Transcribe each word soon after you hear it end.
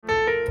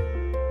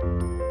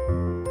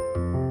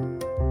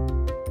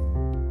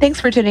Thanks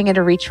for tuning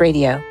into Reach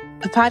Radio,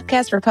 a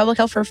podcast for public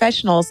health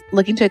professionals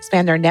looking to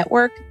expand their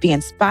network, be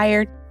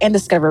inspired, and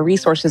discover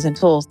resources and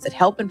tools that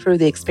help improve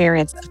the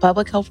experience of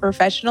public health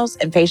professionals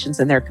and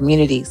patients in their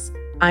communities.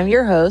 I'm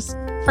your host,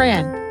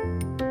 Fran.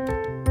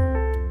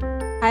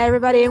 Hi,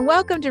 everybody, and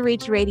welcome to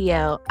Reach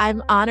Radio.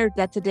 I'm honored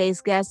that today's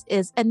guest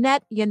is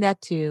Annette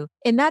Yonetu.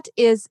 Annette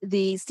is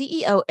the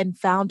CEO and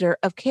founder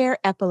of Care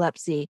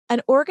Epilepsy, an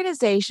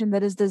organization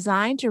that is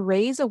designed to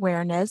raise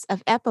awareness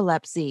of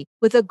epilepsy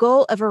with a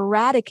goal of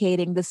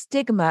eradicating the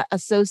stigma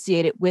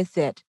associated with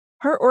it.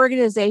 Her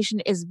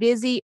organization is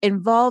busy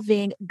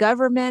involving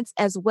governments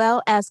as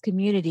well as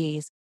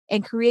communities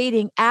and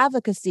creating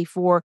advocacy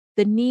for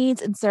the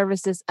needs and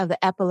services of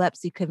the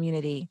epilepsy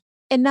community.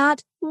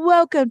 Annette,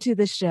 welcome to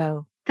the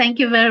show. Thank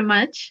you very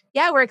much.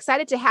 Yeah, we're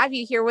excited to have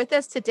you here with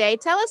us today.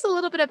 Tell us a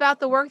little bit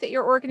about the work that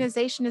your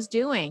organization is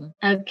doing.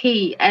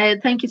 Okay,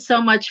 thank you so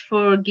much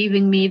for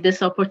giving me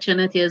this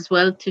opportunity as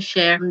well to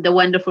share the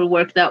wonderful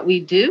work that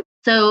we do.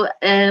 So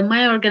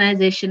my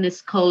organization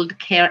is called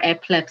Care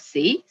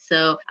Epilepsy.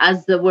 So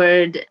as the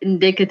word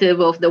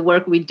indicative of the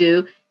work we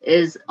do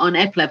is on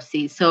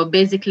epilepsy. So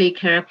basically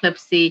Care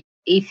Epilepsy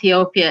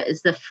Ethiopia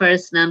is the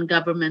first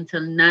non-governmental,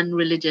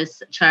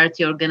 non-religious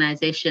charity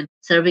organization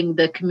serving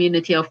the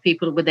community of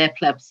people with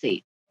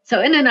epilepsy.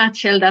 So in a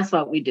nutshell, that's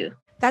what we do.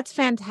 That's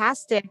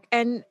fantastic.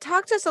 And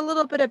talk to us a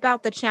little bit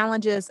about the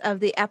challenges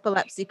of the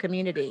epilepsy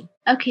community.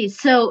 Okay,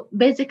 so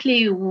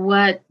basically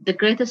what the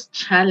greatest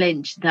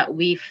challenge that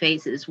we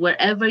face is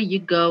wherever you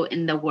go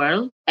in the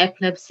world,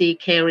 epilepsy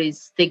carries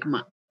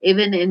stigma.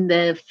 Even in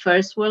the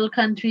first world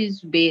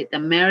countries, be it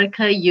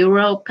America,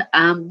 Europe,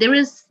 there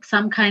is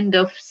some kind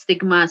of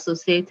stigma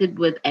associated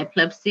with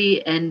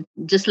epilepsy and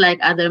just like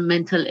other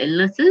mental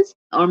illnesses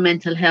or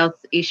mental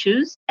health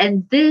issues.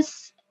 And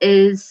this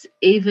is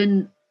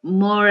even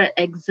more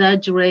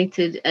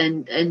exaggerated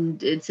and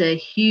it's a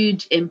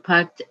huge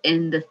impact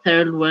in the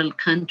third world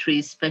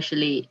countries,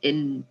 especially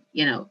in,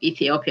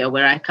 Ethiopia,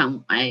 where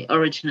I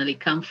originally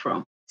come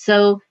from.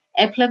 So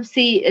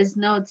epilepsy is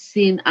not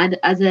seen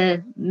as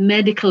a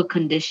medical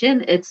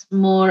condition. It's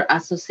more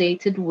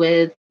associated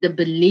with the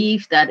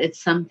belief that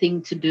it's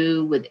something to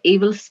do with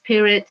evil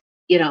spirit,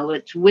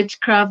 with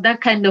witchcraft,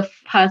 that kind of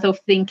path of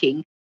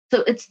thinking.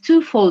 So it's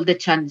twofold, the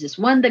challenges.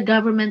 One, the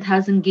government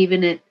hasn't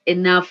given it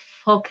enough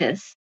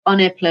focus on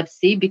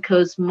epilepsy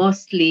because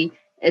mostly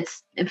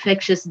its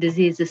infectious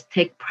diseases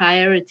take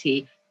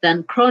priority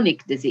than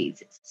chronic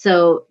diseases.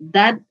 So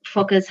that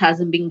focus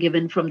hasn't been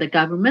given from the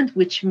government,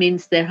 which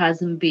means there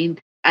hasn't been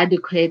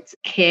adequate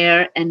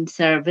care and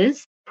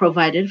service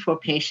provided for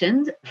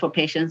patients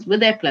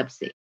with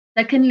epilepsy.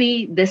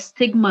 Secondly, the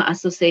stigma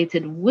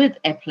associated with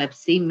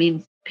epilepsy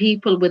means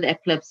people with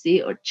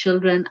epilepsy or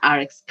children are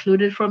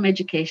excluded from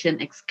education,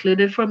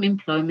 excluded from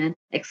employment,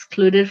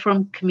 excluded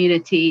from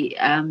community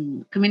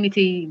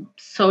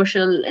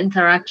social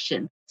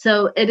interaction.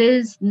 So it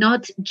is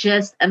not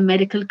just a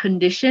medical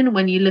condition.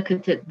 When you look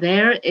at it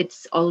there,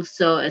 it's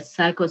also a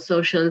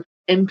psychosocial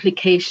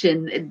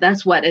implication.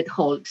 That's what it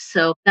holds.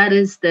 So that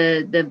is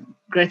the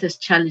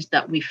greatest challenge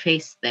that we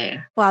face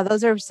there. Wow,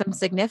 those are some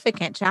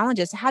significant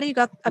challenges. How do you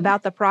go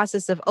about the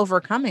process of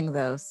overcoming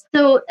those?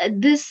 So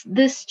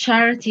this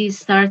charity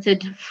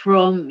started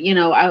from,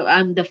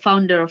 I'm the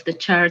founder of the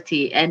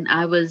charity, and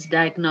I was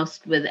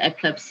diagnosed with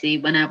epilepsy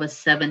when I was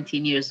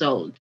 17 years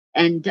old.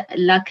 And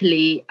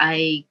luckily,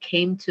 I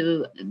came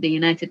to the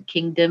United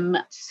Kingdom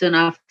soon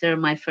after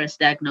my first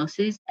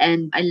diagnosis.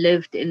 And I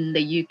lived in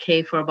the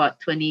UK for about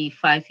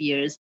 25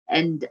 years.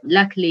 And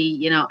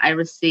luckily, I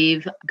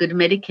receive good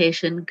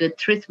medication, good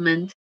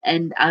treatment,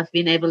 and I've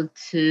been able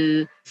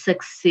to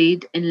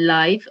succeed in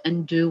life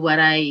and do what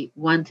I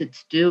wanted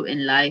to do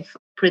in life.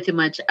 Pretty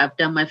much, I've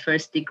done my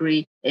first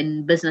degree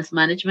in business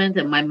management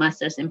and my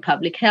master's in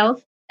public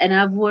health. And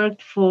I've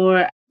worked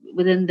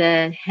within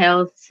the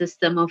health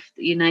system of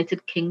the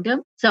United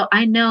Kingdom. So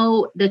I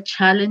know the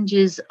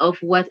challenges of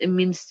what it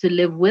means to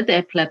live with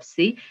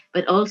epilepsy,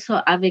 but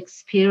also I've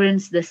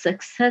experienced the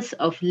success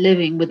of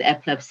living with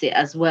epilepsy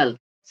as well.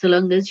 So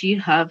long as you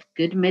have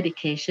good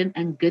medication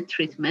and good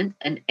treatment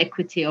and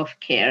equity of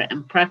care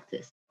and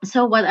practice.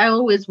 So what I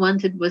always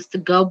wanted was to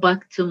go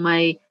back to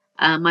my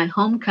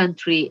home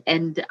country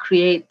and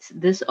create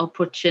this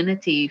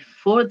opportunity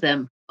for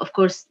them. Of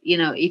course,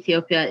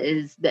 Ethiopia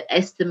is the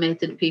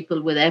estimated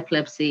people with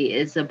epilepsy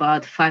is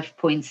about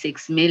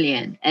 5.6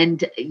 million. And,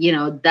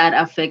 that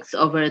affects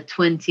over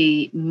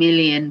 20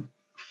 million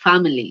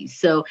families.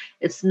 So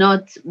it's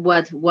not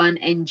what one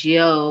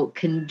NGO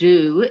can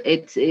do.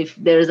 It's if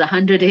there's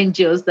 100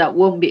 NGOs, that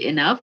won't be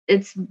enough.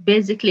 It's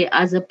basically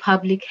as a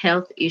public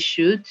health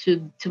issue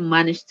to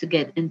manage to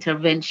get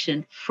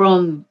intervention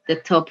from the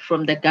top,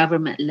 from the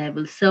government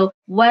level. So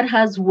what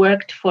has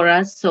worked for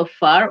us so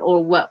far,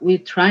 or what we're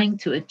trying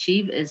to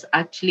achieve, is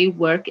actually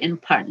work in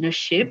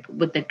partnership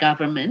with the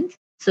government.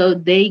 So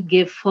they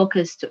give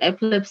focus to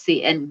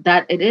epilepsy, and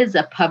that it is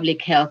a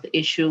public health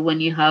issue when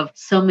you have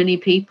so many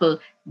people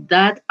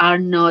that are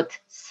not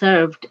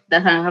served,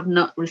 that have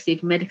not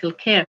received medical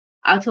care.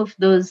 out of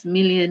those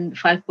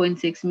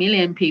 5.6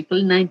 million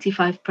people,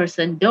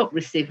 95% don't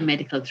receive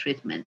medical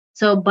treatment.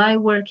 So by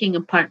working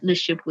in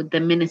partnership with the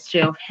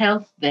Ministry of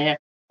Health there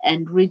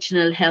and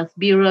regional health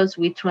bureaus,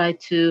 we try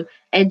to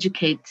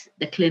educate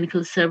the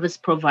clinical service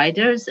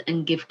providers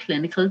and give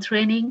clinical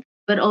training,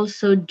 but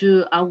also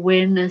do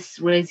awareness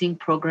raising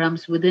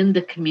programs within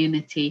the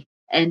community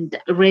and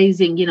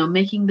raising,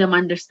 making them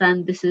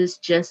understand this is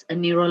just a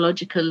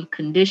neurological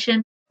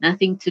condition,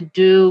 nothing to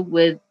do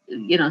with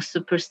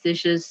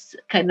superstitious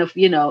kind of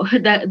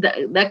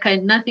that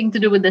kind, nothing to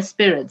do with the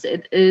spirits.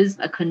 It is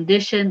a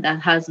condition that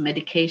has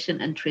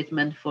medication and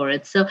treatment for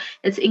it. So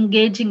it's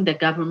engaging the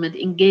government,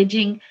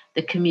 engaging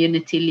the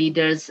community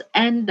leaders,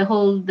 and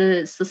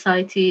the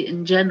society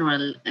in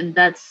general, and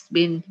that's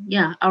been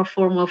our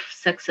form of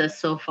success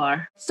so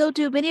far. So,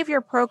 do many of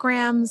your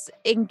programs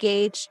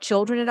engage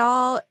children at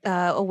all?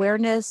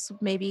 Awareness,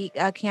 maybe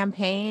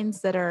campaigns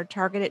that are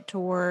targeted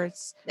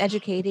towards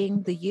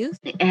educating the youth?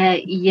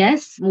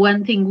 Yes,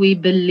 one thing we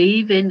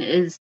believe in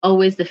is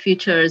always the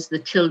future is the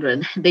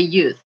children, the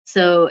youth.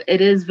 So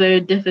it is very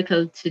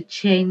difficult to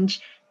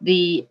change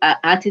the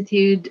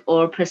attitude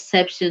or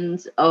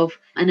perceptions of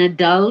an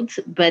adult,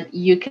 but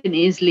you can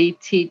easily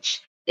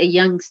teach the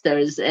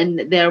youngsters,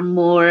 and they're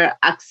more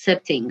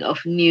accepting of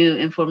new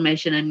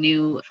information and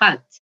new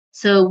facts.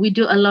 So we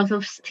do a lot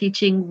of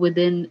teaching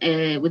within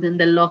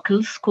the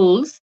local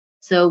schools.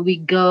 So we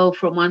go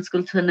from one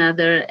school to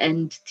another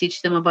and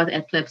teach them about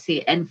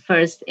epilepsy and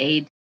first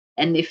aid.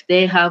 And if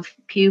they have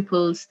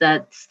pupils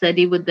that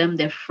study with them,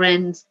 their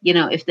friends,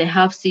 if they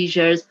have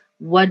seizures,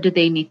 what do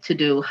they need to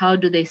do? How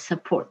do they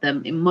support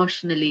them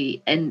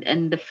emotionally? And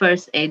the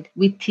first aid,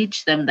 we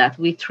teach them that,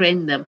 we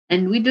train them.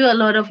 And we do a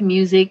lot of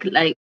music,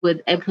 like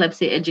with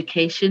epilepsy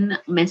education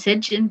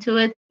message into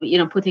it,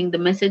 putting the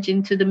message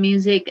into the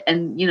music,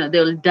 and,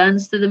 they'll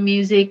dance to the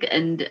music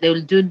and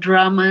they'll do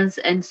dramas.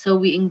 And so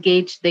we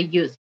engage the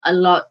youth a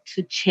lot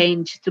to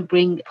change, to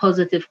bring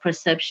positive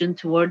perception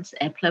towards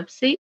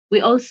epilepsy.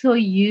 We also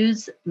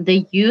use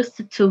the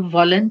youth to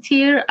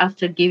volunteer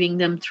after giving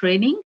them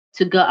training,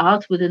 to go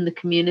out within the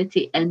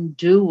community and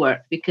do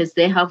work, because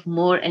they have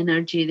more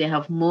energy, they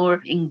have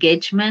more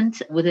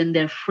engagement within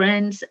their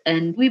friends.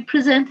 And we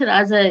present it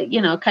as a,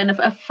 kind of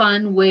a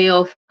fun way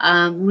of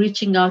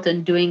reaching out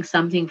and doing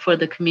something for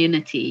the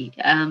community.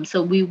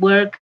 So we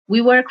work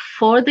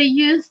for the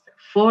youth,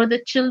 for the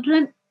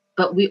children,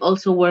 but we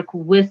also work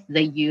with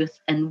the youth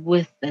and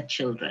with the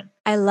children.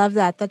 I love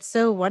that. That's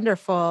so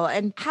wonderful.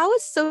 And how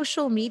is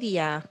social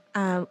media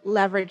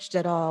leveraged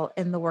at all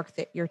in the work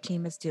that your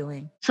team is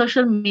doing?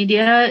 Social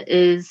media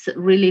is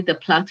really the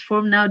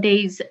platform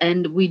nowadays,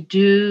 and we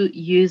do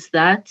use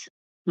that.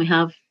 We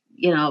have,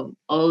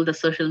 all the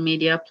social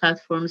media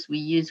platforms we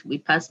use. We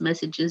pass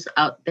messages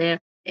out there,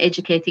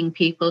 educating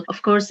people.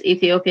 Of course,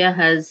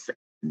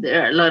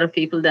 there are a lot of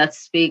people that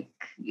speak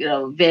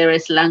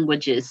various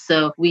languages,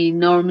 so we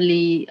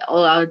normally,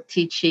 all our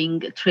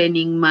teaching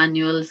training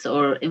manuals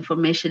or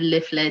information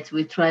leaflets,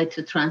 we try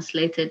to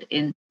translate it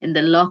in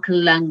the local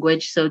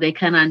language so they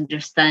can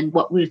understand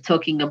what we're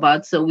talking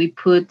about. So we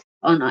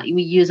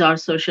use our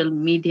social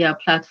media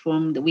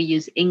platform that we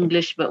use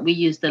English, but we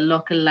use the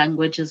local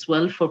language as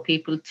well for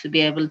people to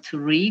be able to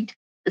read.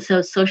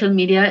 So social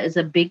media is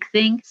a big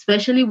thing,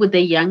 especially with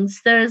the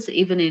youngsters,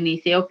 even in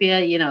Ethiopia,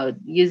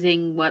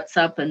 using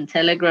WhatsApp and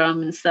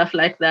Telegram and stuff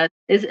like that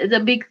is a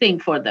big thing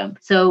for them.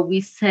 So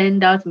we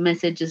send out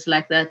messages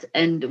like that,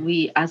 and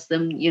we ask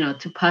them,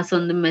 to pass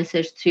on the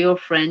message to your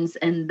friends.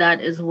 And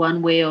that is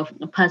one way of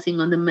passing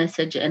on the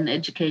message and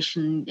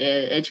educating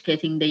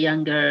the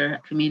younger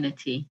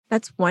community.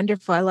 That's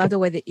wonderful. I love the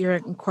way that you're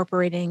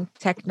incorporating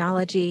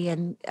technology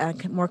and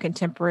more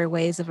contemporary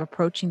ways of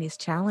approaching these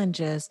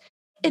challenges.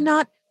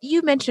 Anat,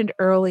 you mentioned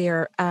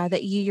earlier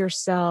that you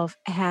yourself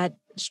had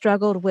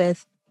struggled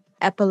with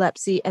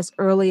epilepsy as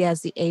early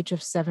as the age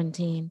of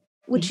 17.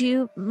 Would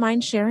you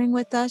mind sharing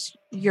with us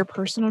your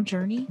personal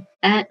journey?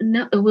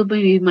 No, it will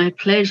be my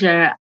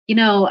pleasure.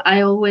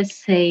 I always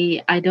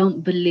say I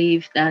don't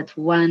believe that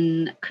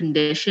one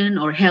condition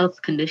or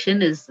health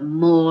condition is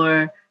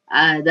more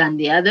than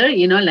the other.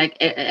 Like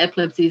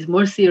epilepsy is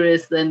more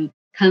serious than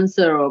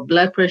cancer or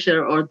blood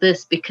pressure or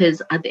this,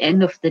 because at the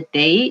end of the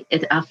day,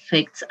 it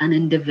affects an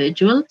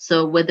individual.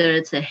 So whether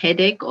it's a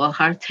headache or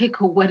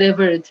heartache or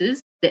whatever it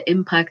is, the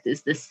impact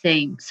is the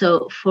same.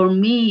 So for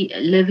me,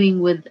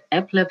 living with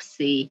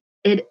epilepsy,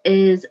 it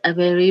is a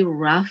very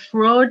rough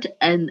road.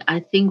 And I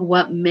think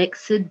what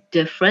makes it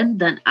different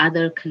than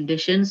other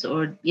conditions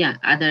or,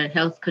 other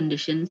health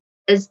conditions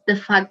is the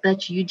fact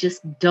that you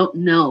just don't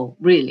know,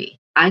 really.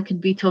 I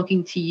could be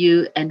talking to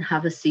you and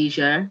have a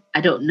seizure.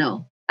 I don't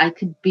know. I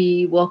could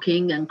be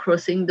walking and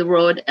crossing the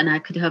road and I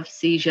could have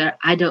seizure.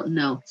 I don't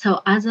know.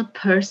 So as a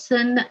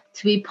person,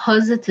 to be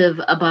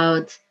positive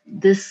about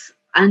this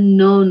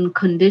unknown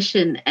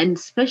condition, and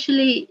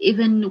especially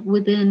even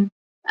within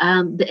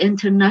the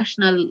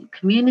international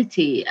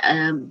community,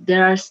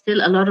 there are still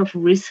a lot of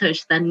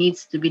research that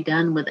needs to be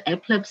done with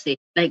epilepsy.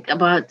 Like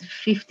about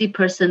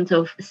 50%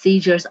 of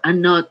seizures are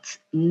not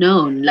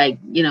known, like,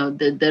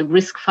 the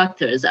risk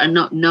factors are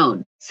not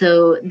known.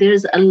 So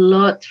there's a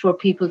lot for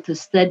people to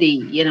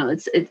study.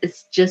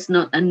 It's just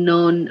not a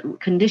known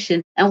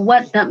condition. And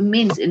what that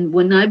means, and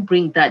when I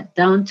bring that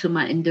down to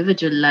my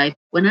individual life,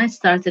 when I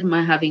started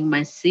having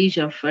my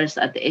seizure first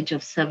at the age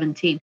of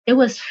 17, it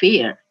was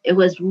fear. It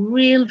was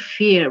real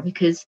fear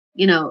because,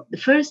 the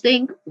first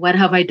thing, what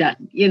have I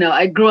done?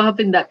 I grew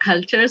up in that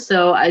culture.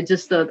 So I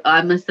just thought, oh,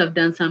 I must have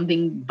done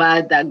something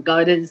bad, that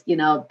God is,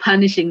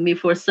 punishing me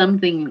for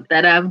something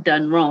that I've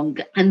done wrong.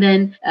 And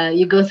then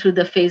you go through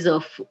the phase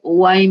of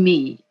why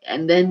me?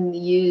 And then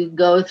you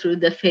go through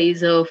the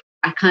phase of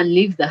I can't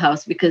leave the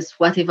house because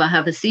what if I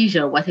have a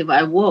seizure? What if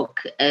I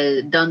walk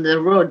down the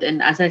road and,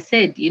 as I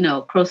said,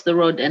 cross the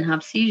road and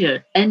have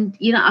seizure? And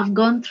I've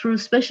gone through,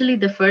 especially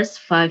the first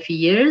 5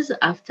 years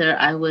after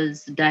I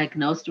was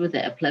diagnosed with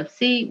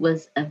epilepsy,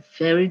 was a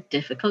very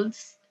difficult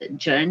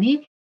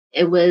journey.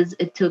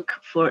 It took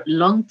for a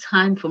long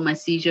time for my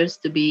seizures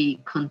to be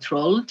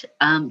controlled.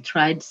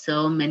 Tried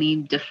so many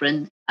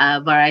different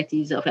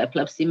varieties of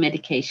epilepsy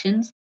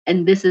medications.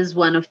 And this is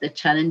one of the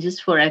challenges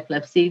for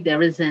epilepsy.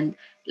 There isn't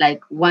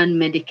like one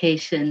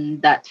medication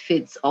that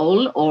fits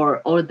all,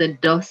 or the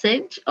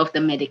dosage of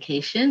the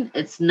medication.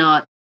 It's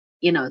not,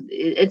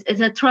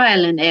 it's a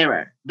trial and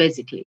error,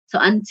 basically. So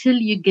until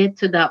you get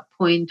to that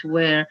point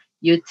where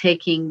you're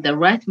taking the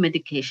right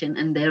medication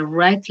and the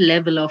right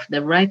level of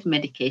the right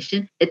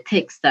medication, it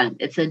takes time.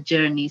 It's a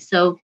journey.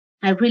 So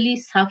I really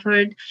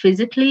suffered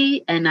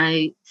physically, and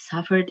I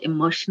suffered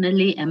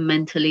emotionally and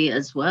mentally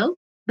as well.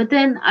 But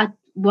then at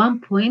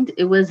one point,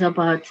 it was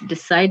about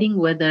deciding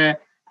whether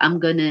I'm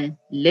going to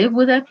live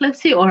with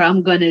epilepsy or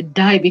I'm going to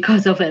die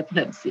because of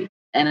epilepsy.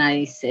 And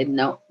I said,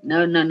 no,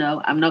 no, no,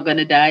 no, I'm not going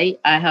to die.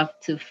 I have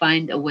to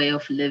find a way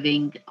of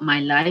living my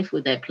life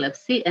with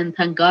epilepsy. And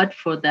thank God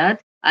for that.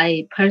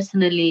 I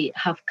personally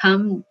have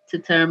come to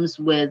terms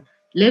with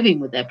living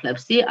with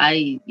epilepsy.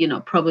 I,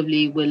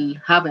 probably will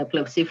have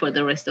epilepsy for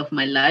the rest of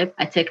my life.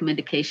 I take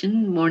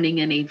medication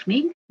morning and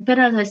evening. But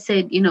as I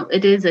said,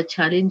 it is a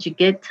challenge. You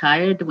get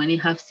tired when you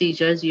have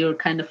seizures, you're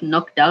kind of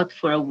knocked out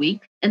for a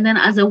week. And then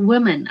as a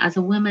woman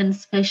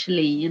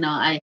especially,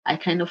 I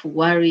kind of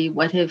worry,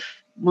 what if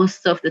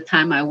most of the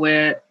time I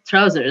wear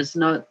trousers,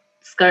 not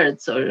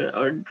skirts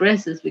or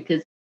dresses,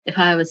 because if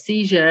I have a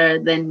seizure,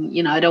 then,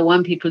 I don't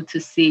want people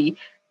to see,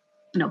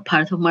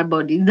 part of my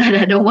body that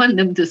I don't want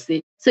them to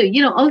see. So,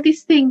 all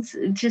these things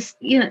just,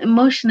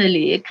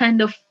 emotionally, it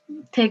kind of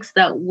takes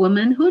that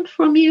womanhood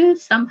from you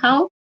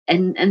somehow.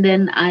 And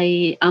then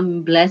I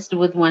am blessed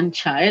with one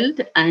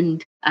child.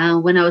 And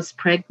when I was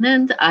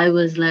pregnant, I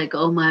was like,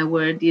 oh my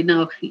word,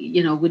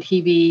 would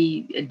he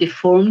be a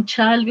deformed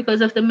child because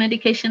of the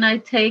medication I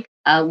take?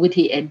 Would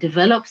he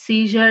develop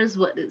seizures?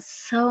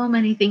 So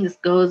many things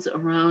goes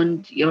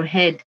around your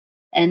head.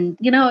 And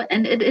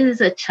and it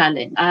is a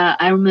challenge.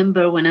 I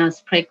remember when I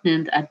was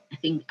pregnant, I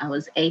think I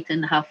was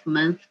 8.5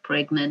 months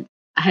pregnant.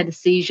 I had a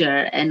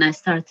seizure and I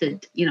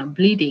started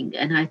bleeding,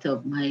 and I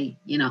thought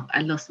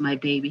I lost my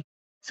baby.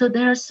 So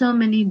there are so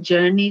many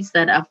journeys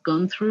that I've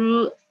gone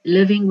through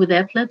living with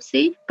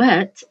epilepsy.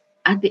 But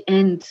at the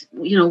end,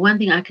 one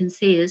thing I can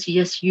say is,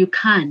 yes, you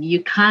can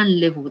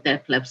live with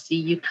epilepsy.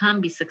 You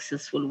can be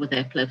successful with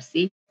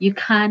epilepsy. You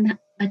can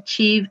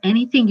achieve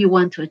anything you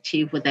want to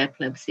achieve with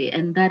epilepsy.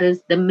 And that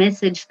is the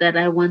message that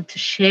I want to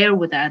share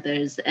with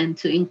others, and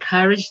to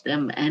encourage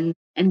them and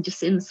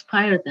just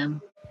inspire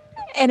them.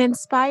 And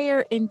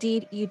inspire,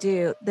 indeed, you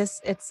do.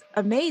 It's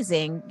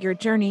amazing, your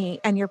journey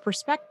and your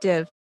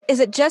perspective. Is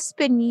it just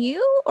been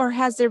you, or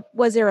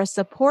was there a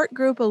support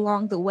group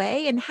along the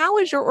way? And how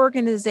is your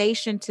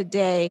organization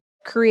today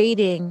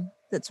creating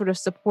that sort of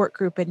support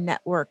group and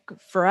network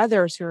for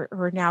others who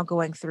are now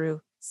going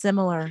through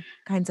similar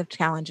kinds of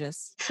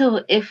challenges?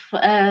 So if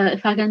I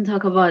can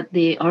talk about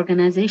the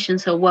organization,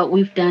 so what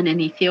we've done in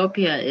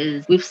Ethiopia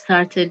is we've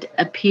started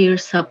a peer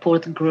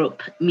support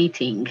group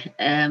meeting.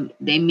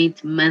 They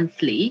meet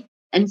monthly.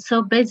 And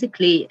so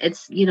basically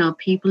it's,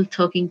 people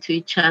talking to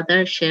each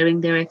other,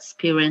 sharing their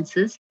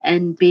experiences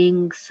and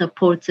being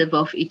supportive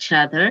of each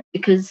other,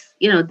 because,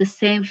 the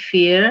same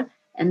fear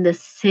and the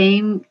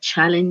same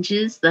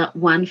challenges that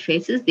one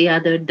faces, the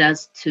other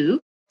does too.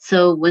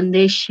 So when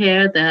they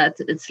share that,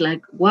 it's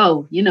like,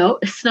 wow,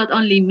 it's not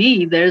only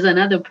me. There's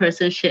another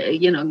person,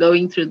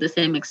 going through the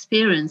same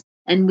experience.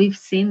 And we've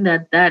seen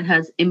that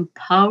has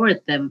empowered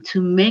them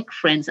to make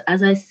friends.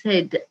 As I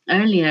said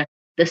earlier,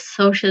 the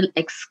social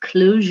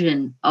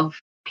exclusion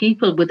of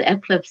people with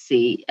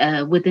epilepsy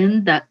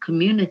within that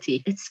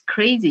community, it's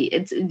crazy.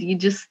 You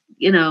just,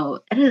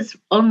 it is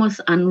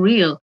almost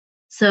unreal.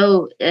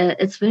 So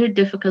it's very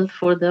difficult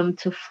for them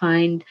to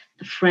find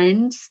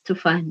friends, to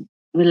find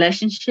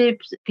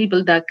relationships,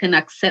 people that can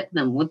accept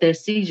them with their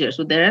seizures,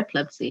 with their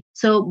epilepsy.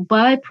 So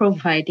by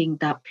providing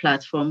that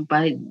platform,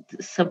 by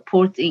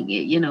supporting,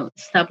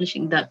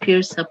 establishing that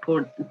peer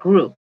support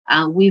group,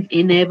 we've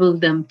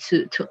enabled them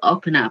to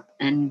open up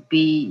and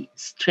be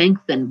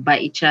strengthened by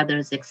each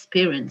other's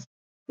experience.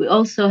 We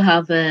also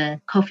have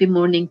a coffee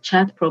morning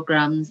chat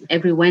programs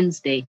every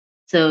Wednesday.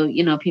 So,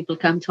 people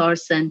come to our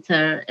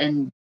center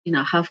and,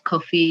 have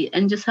coffee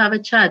and just have a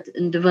chat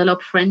and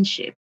develop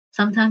friendship.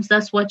 Sometimes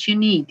that's what you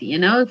need,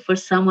 for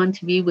someone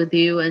to be with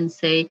you and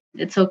say,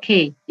 it's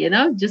okay,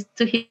 just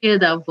to hear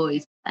that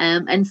voice.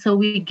 And so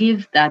we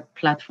give that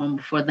platform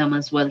for them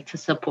as well to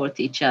support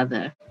each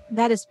other.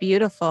 That is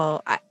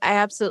beautiful. I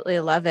absolutely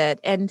love it.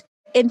 And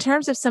in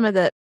terms of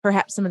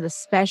perhaps some of the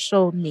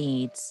special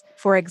needs,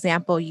 for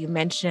example, you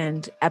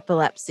mentioned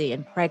epilepsy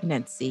and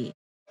pregnancy.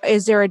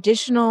 Is there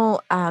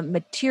additional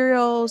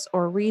materials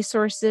or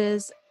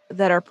resources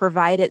that are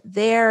provided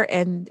there?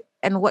 And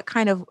what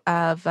kind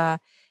of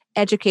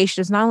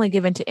education is not only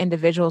given to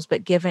individuals,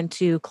 but given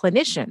to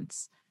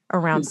clinicians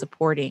around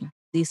supporting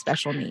these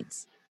special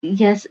needs?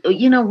 Yes,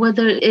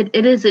 whether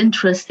it is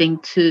interesting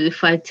to,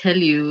 if I tell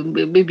you,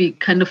 maybe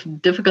kind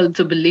of difficult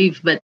to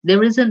believe, but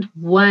there isn't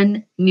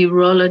one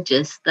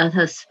neurologist that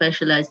has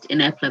specialized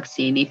in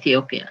epilepsy in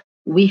Ethiopia.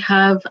 We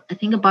have, I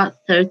think, about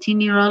 30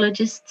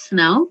 neurologists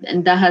now,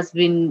 and that has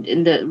been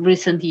in the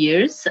recent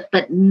years,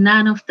 but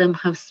none of them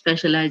have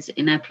specialized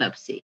in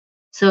epilepsy.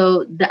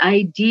 So the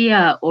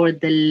idea or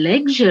the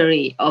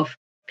luxury of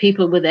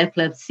people with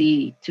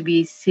epilepsy to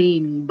be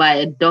seen by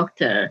a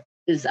doctor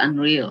is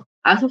unreal.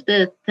 Out of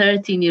the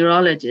 30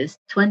 neurologists,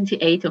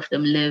 28 of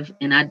them live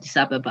in Addis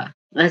Ababa.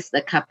 That's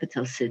the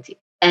capital city.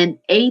 And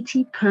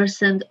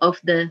 80%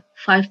 of the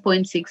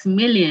 5.6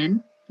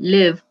 million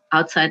live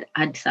outside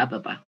Addis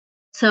Ababa.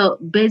 So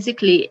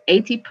basically,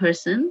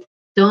 80%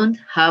 don't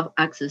have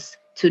access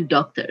to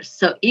doctors.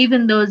 So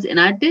even those in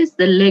Addis,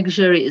 the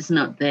luxury is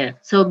not there.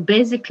 So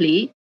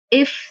basically,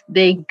 if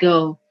they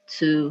go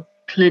to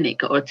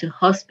clinic or to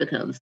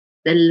hospitals,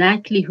 the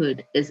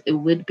likelihood is it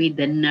would be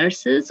the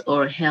nurses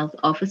or health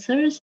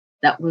officers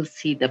that will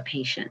see the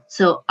patient.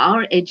 So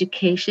our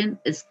education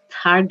is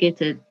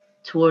targeted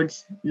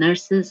towards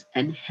nurses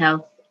and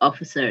health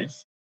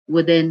officers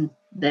within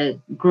the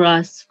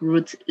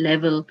grassroots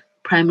level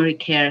primary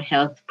care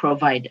health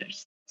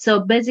providers. So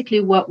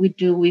basically, what we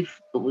do,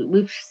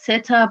 we've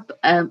set up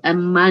a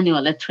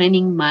manual, a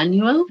training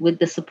manual with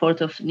the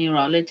support of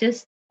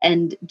neurologists,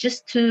 and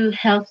just to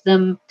help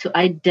them to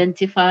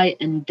identify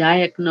and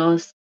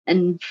diagnose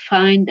and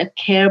find a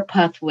care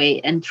pathway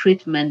and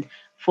treatment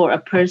for a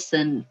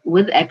person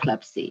with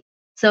epilepsy.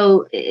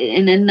 So,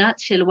 in a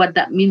nutshell, what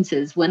that means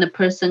is when a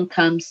person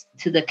comes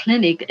to the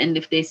clinic and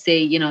if they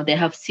say, they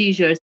have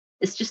seizures,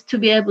 it's just to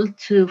be able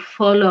to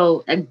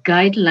follow a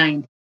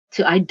guideline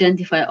to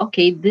identify,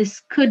 okay,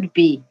 this could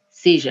be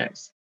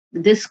seizures,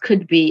 this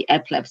could be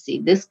epilepsy,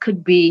 this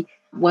could be,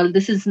 well,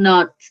 this is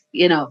not,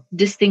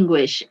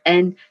 distinguish,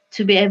 and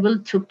to be able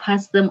to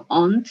pass them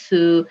on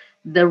to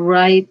the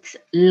right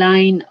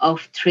line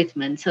of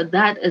treatment. So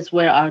that is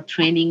where our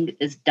training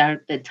is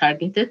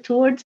targeted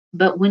towards.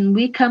 But when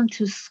we come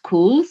to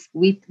schools,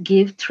 we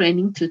give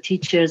training to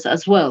teachers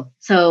as well.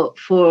 So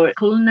for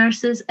school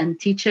nurses and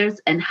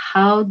teachers and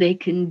how they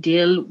can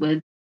deal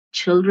with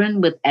children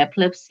with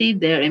epilepsy,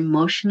 their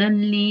emotional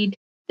need,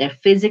 their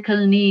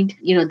physical need,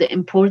 the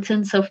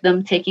importance of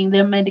them taking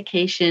their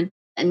medication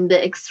and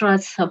the extra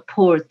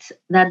support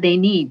that they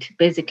need,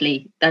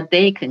 basically, that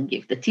they can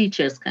give, the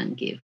teachers can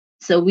give.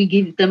 So we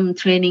give them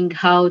training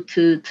how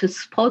to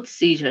spot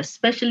seizure,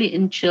 especially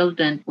in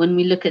children. When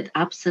we look at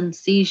absent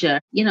seizure,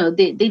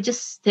 they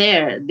just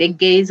stare, they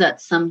gaze at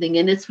something,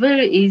 and it's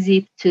very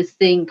easy to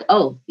think,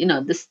 oh,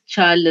 this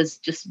child is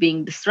just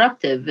being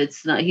disruptive.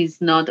 It's not,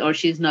 he's not or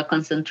she's not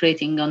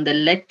concentrating on the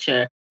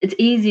lecture. It's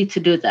easy to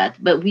do that,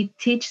 but we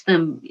teach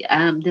them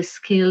the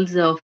skills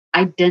of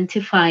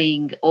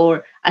identifying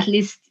or at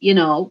least,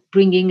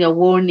 bringing a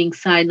warning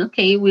sign.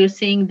 Okay, we're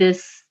seeing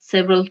this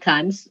several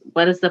times.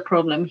 What is the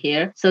problem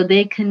here? So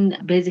they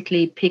can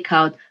basically pick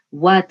out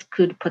what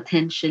could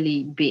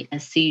potentially be a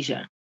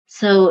seizure.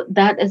 So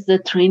that is the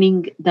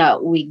training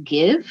that we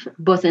give,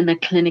 both in a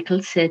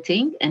clinical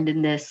setting and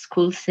in the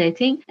school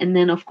setting. And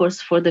then, of course,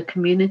 for the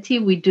community,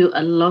 we do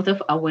a lot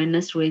of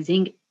awareness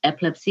raising,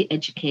 epilepsy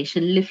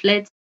education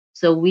leaflets.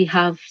 So we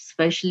have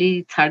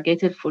specially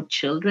targeted for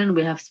children,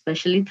 we have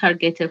specially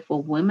targeted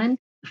for women,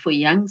 for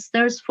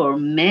youngsters, for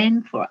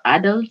men, for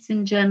adults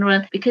in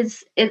general,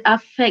 because it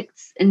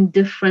affects in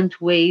different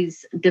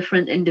ways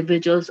different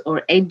individuals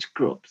or age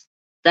groups.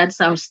 That's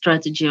our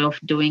strategy of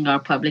doing our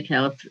public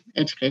health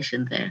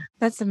education there.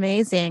 That's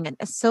amazing. And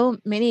so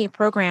many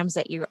programs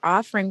that you're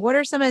offering. What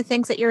are some of the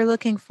things that you're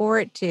looking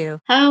forward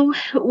to?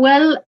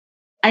 Well,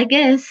 I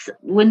guess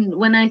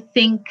when I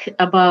think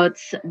about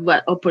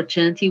what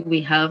opportunity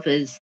we have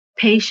is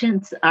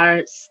patients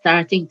are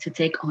starting to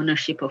take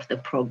ownership of the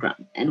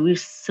program, and we're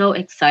so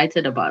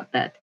excited about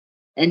that.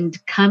 And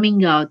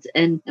coming out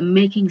and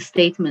making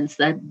statements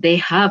that they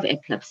have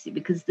epilepsy,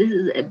 because this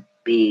is a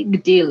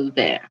big deal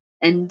there.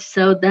 And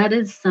so that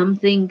is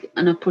something,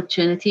 an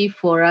opportunity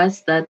for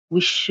us that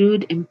we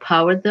should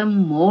empower them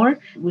more.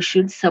 We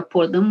should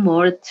support them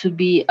more to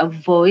be a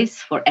voice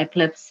for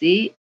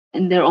epilepsy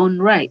in their own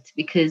right,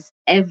 because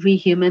every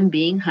human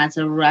being has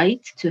a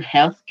right to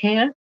health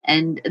care.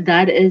 And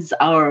that is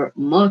our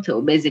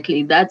motto,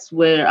 basically. That's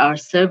where our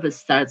service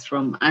starts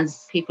from.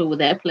 As people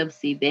with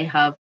epilepsy, they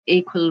have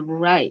equal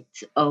right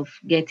of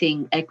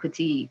getting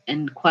equity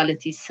and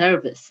quality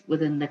service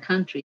within the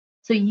country.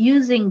 So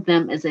using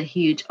them is a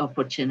huge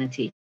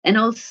opportunity. And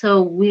also,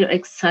 we're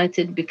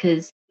excited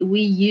because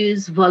we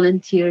use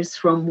volunteers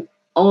from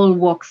all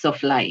walks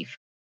of life,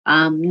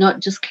 not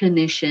just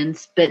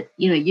clinicians, but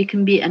you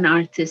can be an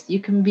artist, you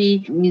can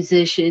be a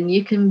musician,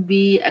 you can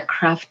be a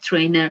craft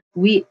trainer.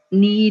 We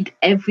need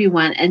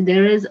everyone, and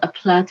there is a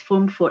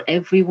platform for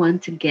everyone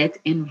to get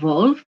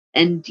involved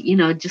and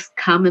just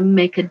come and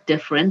make a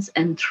difference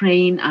and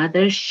train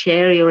others,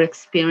 share your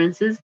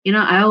experiences.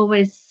 I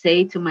always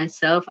say to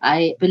myself,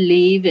 I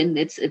believe in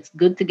it's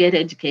good to get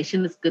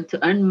education, it's good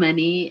to earn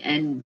money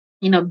and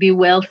be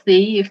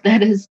wealthy if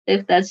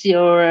that's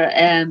your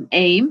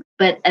aim,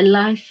 but a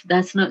life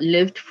that's not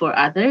lived for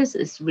others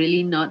is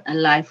really not a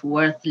life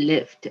worth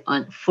lived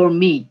on for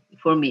me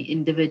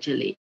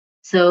individually.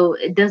 So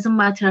it doesn't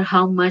matter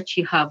how much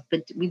you have,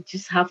 but we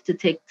just have to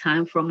take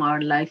time from our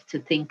life to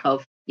think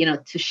of,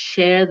 to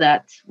share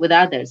that with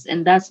others.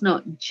 And that's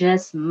not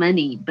just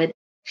money, but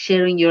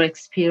sharing your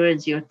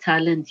experience, your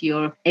talent,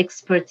 your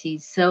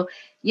expertise. So,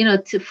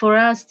 for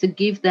us to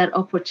give that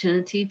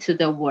opportunity to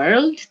the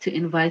world, to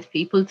invite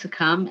people to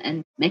come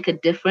and make a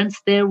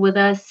difference there with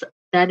us,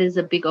 that is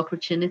a big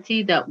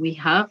opportunity that we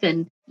have.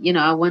 And,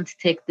 I want to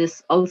take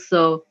this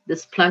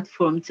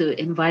platform to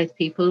invite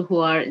people who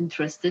are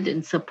interested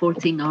in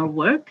supporting our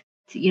work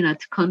to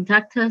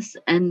contact us,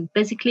 and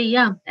basically,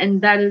 yeah, and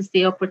that is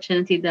the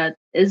opportunity that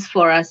is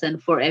for us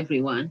and for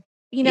everyone.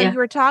 Yeah. You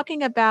were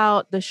talking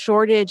about the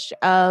shortage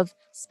of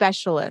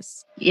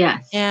specialists,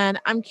 Yes. and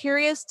I'm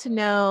curious to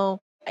know,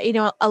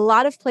 a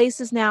lot of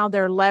places now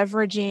they're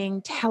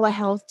leveraging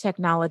telehealth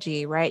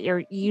technology, right?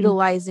 You're Mm.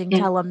 utilizing Yeah.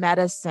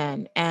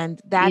 telemedicine,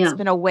 and that's Yeah.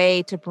 been a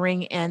way to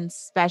bring in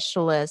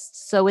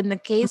specialists. So, in the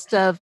case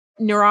of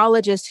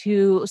neurologists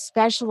who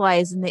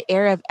specialize in the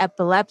area of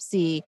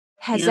epilepsy,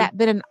 has Yeah. that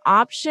been an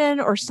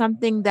option or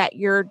something that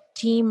your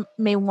team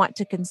may want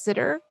to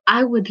consider?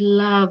 I would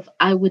love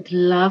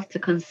to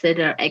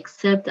consider,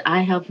 except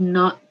I have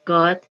not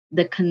got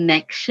the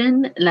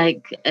connection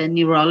like a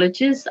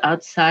neurologist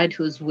outside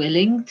who's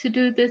willing to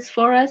do this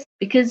for us.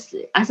 Because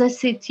as I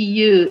said to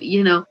you,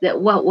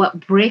 that what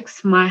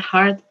breaks my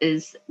heart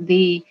is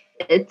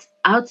it's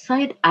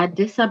outside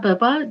Addis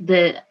Ababa,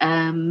 the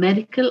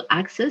medical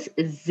access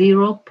is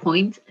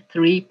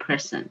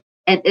 0.3%.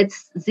 And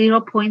it's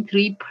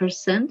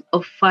 0.3%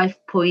 of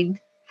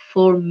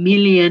 5.4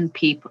 million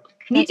people.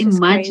 Can you That's just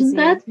imagine crazy.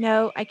 that?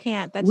 No, I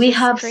can't. That's We just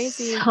have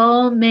crazy.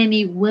 so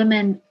many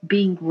women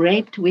being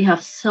raped. We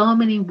have so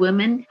many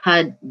women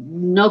had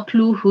no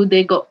clue who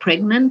they got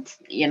pregnant,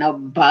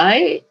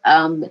 by.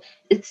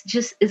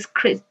 It's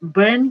crazy.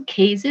 Burn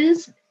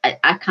cases.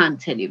 I can't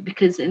tell you,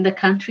 because in the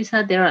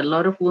countryside there are a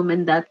lot of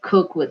women that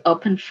cook with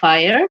open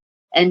fire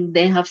and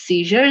they have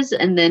seizures,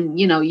 and then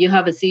you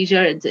have a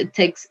seizure. It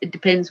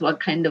depends what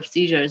kind of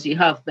seizures you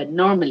have, but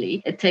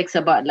normally it takes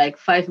about like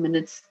 5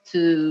 minutes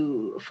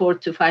to 4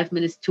 to 5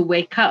 minutes to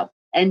wake up.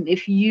 And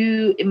if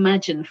you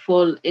imagine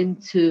fall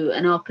into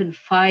an open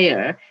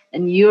fire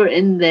and you're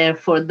in there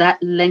for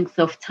that length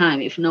of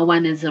time, if no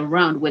one is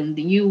around, when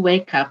you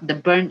wake up, the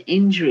burn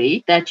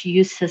injury that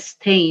you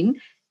sustain,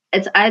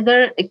 it's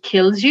either it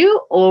kills you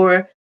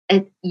or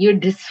you're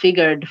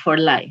disfigured for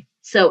life.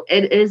 So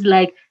it is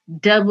like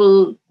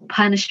double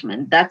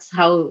punishment. That's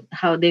how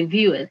they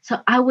view it. So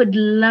I would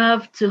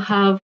love to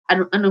have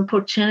an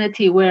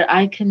opportunity where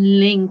I can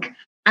link,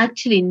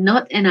 actually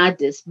not in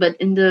Addis, but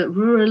in the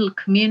rural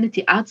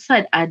community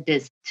outside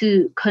Addis,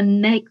 to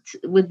connect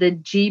with the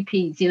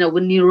GPs,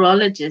 with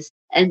neurologists,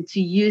 and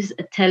to use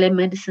a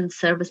telemedicine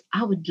service.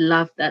 I would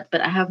love that,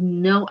 but I have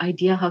no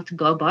idea how to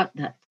go about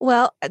that.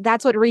 Well,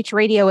 that's what Reach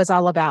Radio is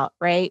all about,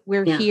 right?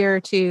 We're Yeah. here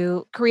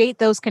to create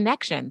those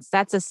connections.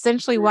 That's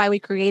essentially Yeah. why we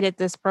created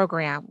this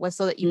program, was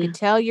so that you Yeah. could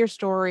tell your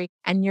story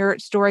and your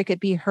story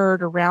could be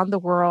heard around the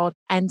world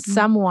and Mm.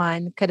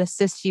 someone could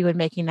assist you in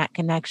making that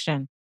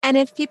connection. And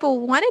if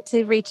people wanted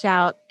to reach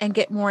out and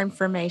get more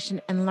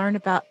information and learn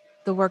about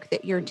the work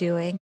that you're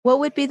doing, what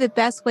would be the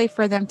best way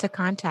for them to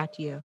contact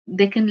you?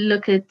 They can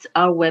look at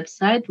our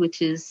website,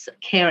 which is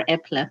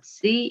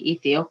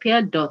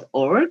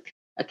careepilepsyeethiopia.org.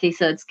 Okay,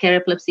 so it's Care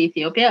Epilepsy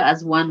Ethiopia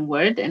as one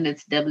word, and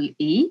it's double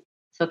E.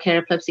 So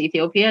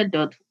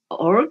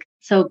careepilepsyeethiopia.org.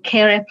 So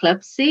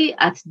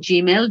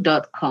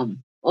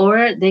careepilepsy@gmail.com.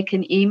 Or they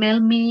can email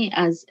me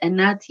as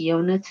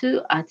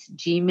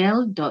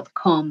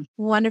anatyonatu@gmail.com.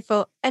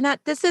 Wonderful. And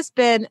this has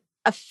been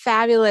a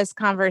fabulous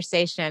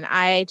conversation.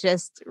 I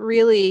just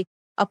really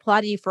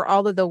applaud you for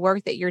all of the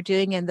work that you're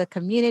doing in the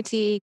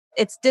community.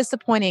 It's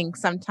disappointing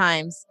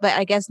sometimes, but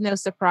I guess no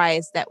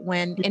surprise that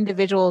when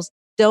individuals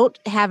don't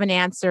have an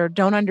answer,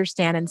 don't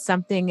understand, and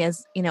something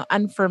is,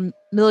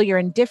 unfamiliar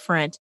and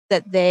different,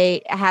 that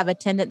they have a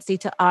tendency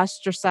to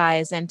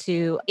ostracize and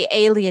to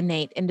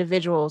alienate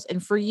individuals.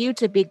 And for you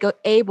to be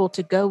able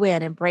to go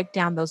in and break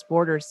down those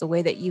borders the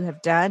way that you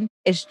have done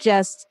is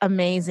just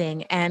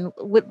amazing, and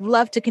would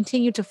love to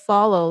continue to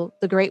follow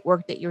the great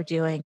work that you're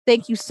doing.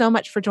 Thank you so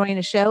much for joining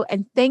the show,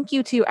 and thank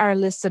you to our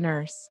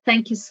listeners.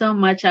 Thank you so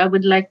much. I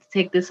would like to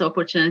take this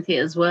opportunity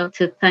as well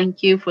to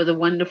thank you for the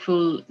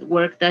wonderful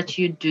work that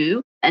you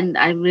do. And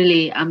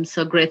I'm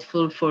so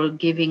grateful for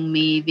giving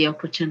me the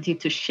opportunity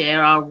to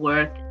share our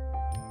work.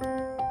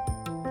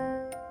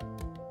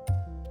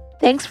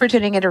 Thanks for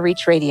tuning into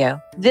Reach Radio.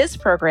 This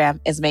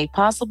program is made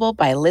possible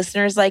by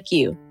listeners like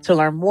you. To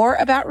learn more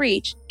about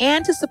Reach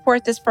and to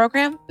support this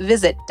program,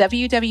 visit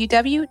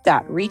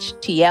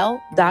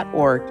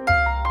www.reachtl.org.